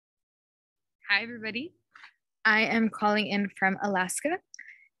Hi, everybody. I am calling in from Alaska,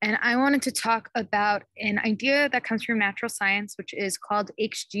 and I wanted to talk about an idea that comes from natural science, which is called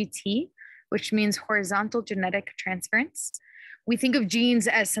HGT, which means horizontal genetic transference. We think of genes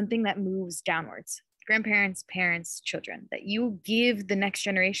as something that moves downwards, grandparents, parents, children, that you give the next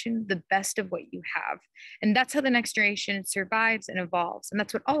generation the best of what you have. And that's how the next generation survives and evolves. And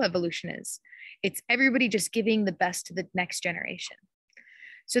that's what all evolution is. It's everybody just giving the best to the next generation.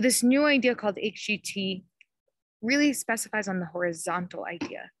 So this new idea called HGT really specifies on the horizontal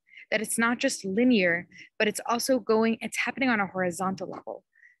idea, that it's not just linear, but it's happening on a horizontal level.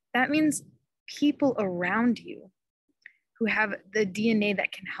 That means people around you who have the DNA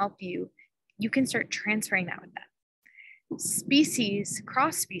that can help you, you can start transferring that with them. Species,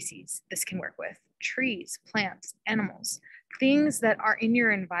 cross species, this can work with trees, plants, animals, things that are in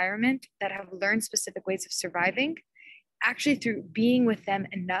your environment that have learned specific ways of surviving. Actually, through being with them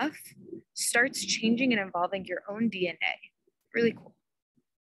enough, starts changing and evolving your own DNA. Really cool.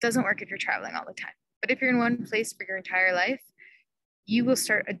 Doesn't work if you're traveling all the time. But if you're in one place for your entire life, you will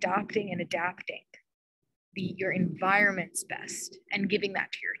start adopting and adapting your environment's best and giving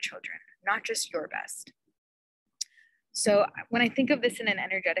that to your children, not just your best. So when I think of this in an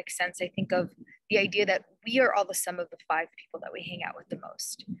energetic sense, I think of the idea that we are all the sum of the 5 people that we hang out with the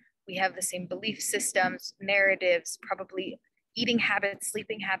most. We have the same belief systems, narratives, probably eating habits,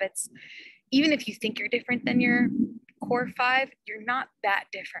 sleeping habits. Even if you think you're different than your core 5, you're not that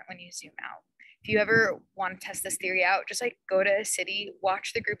different when you zoom out. If you ever want to test this theory out, just like go to a city,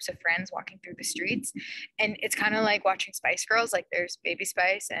 watch the groups of friends walking through the streets. And it's kind of like watching Spice Girls, like there's Baby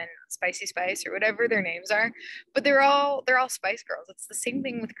Spice and Spicy Spice or whatever their names are, but they're all Spice Girls. It's the same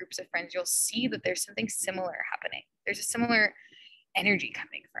thing with groups of friends. You'll see that there's something similar happening. There's a similar energy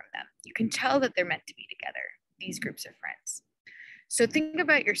coming from them. You can tell that they're meant to be together, these groups of friends. So think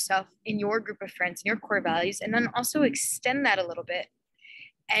about yourself in your group of friends and your core values, and then also extend that a little bit.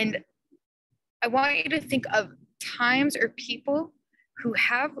 And I want you to think of times or people who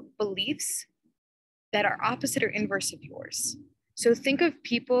have beliefs that are opposite or inverse of yours. So think of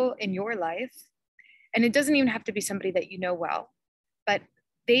people in your life, and it doesn't even have to be somebody that you know well, but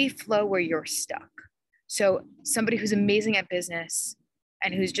they flow where you're stuck. So somebody who's amazing at business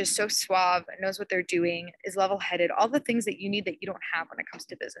and who's just so suave, knows what they're doing, is level-headed, all the things that you need that you don't have when it comes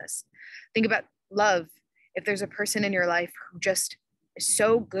to business. Think about love. If there's a person in your life who just is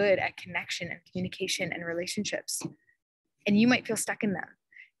so good at connection and communication and relationships, and you might feel stuck in them,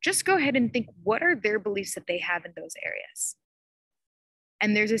 just go ahead and think, what are their beliefs that they have in those areas?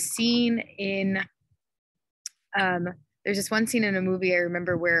 And there's a scene in, there's this one scene in a movie I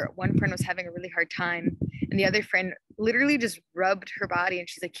remember where one friend was having a really hard time and the other friend literally just rubbed her body and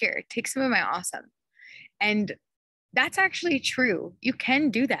she's like, here, take some of my awesome. And that's actually true. You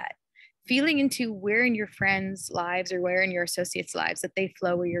can do that. Feeling into where in your friends' lives or where in your associates' lives that they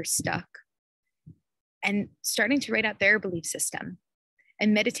flow where you're stuck, and starting to write out their belief system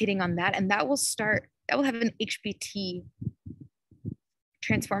and meditating on that. And that will have an HBT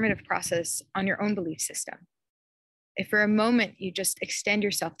transformative process on your own belief system. If for a moment you just extend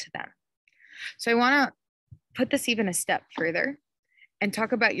yourself to them. So I want to put this even a step further and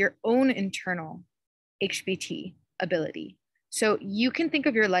talk about your own internal HBT ability. So you can think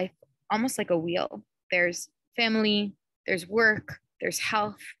of your life almost like a wheel. There's family, there's work, there's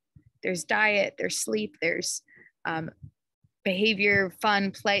health, there's diet, there's sleep, there's behavior,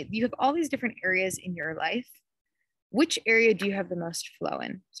 fun, play. You have all these different areas in your life. Which area do you have the most flow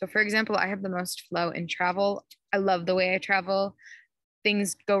in? So for example, I have the most flow in travel. I love the way I travel.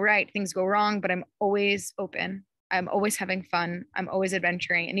 Things go right, things go wrong, but I'm always open. I'm always having fun. I'm always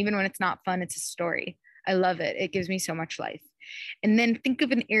adventuring. And even when it's not fun, it's a story. I love it. It gives me so much life. And then think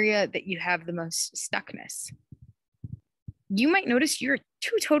of an area that you have the most stuckness. You might notice you're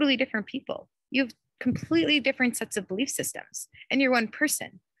 2 totally different people. You have completely different sets of belief systems, and you're one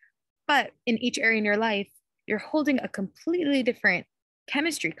person. But in each area in your life, you're holding a completely different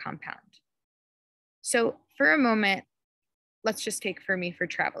chemistry compound. So for a moment, let's just take for me for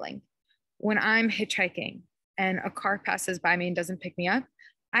traveling. When I'm hitchhiking and a car passes by me and doesn't pick me up,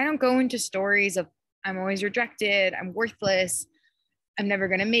 I don't go into stories of I'm always rejected, I'm worthless, I'm never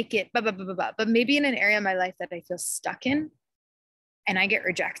going to make it, blah, blah, blah, blah, blah. But maybe in an area of my life that I feel stuck in and I get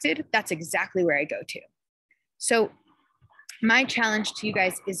rejected, that's exactly where I go to. So my challenge to you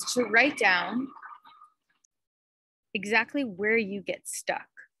guys is to write down exactly where you get stuck.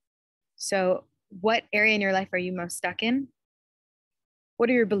 So what area in your life are you most stuck in? What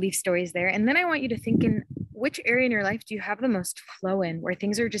are your belief stories there? And then I want you to think in which area in your life do you have the most flow in, where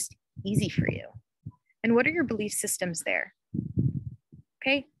things are just easy for you? And what are your belief systems there?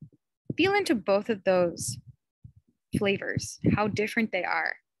 Okay. feel into both of those flavors, how different they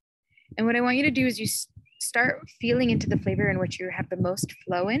are. And what I want you to do is you start feeling into the flavor in which you have the most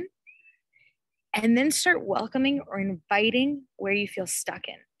flow in, and then start welcoming or inviting where you feel stuck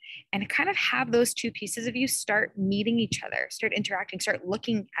in. And kind of have those two pieces of you start meeting each other, start interacting, start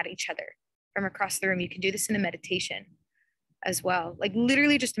looking at each other from across the room. You can do this in a meditation as well. Like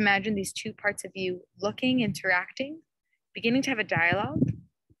literally just imagine these two parts of you looking, interacting, beginning to have a dialogue.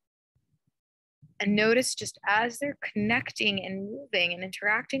 And notice just as they're connecting and moving and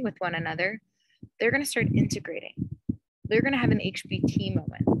interacting with one another, they're going to start integrating. They're going to have an HBT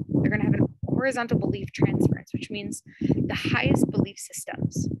moment. They're going to have an horizontal belief transference, which means the highest belief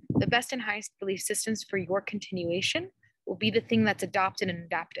systems, the best and highest belief systems for your continuation will be the thing that's adopted and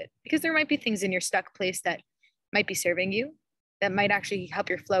adapted. Because there might be things in your stuck place that might be serving you, that might actually help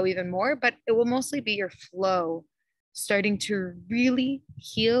your flow even more, but it will mostly be your flow starting to really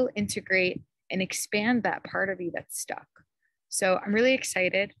heal, integrate, and expand that part of you that's stuck. So I'm really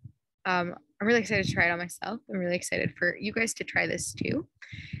excited. I'm really excited to try it on myself. I'm really excited for you guys to try this too.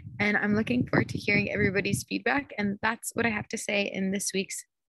 And I'm looking forward to hearing everybody's feedback. And that's what I have to say in this week's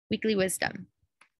Weekly Wisdom.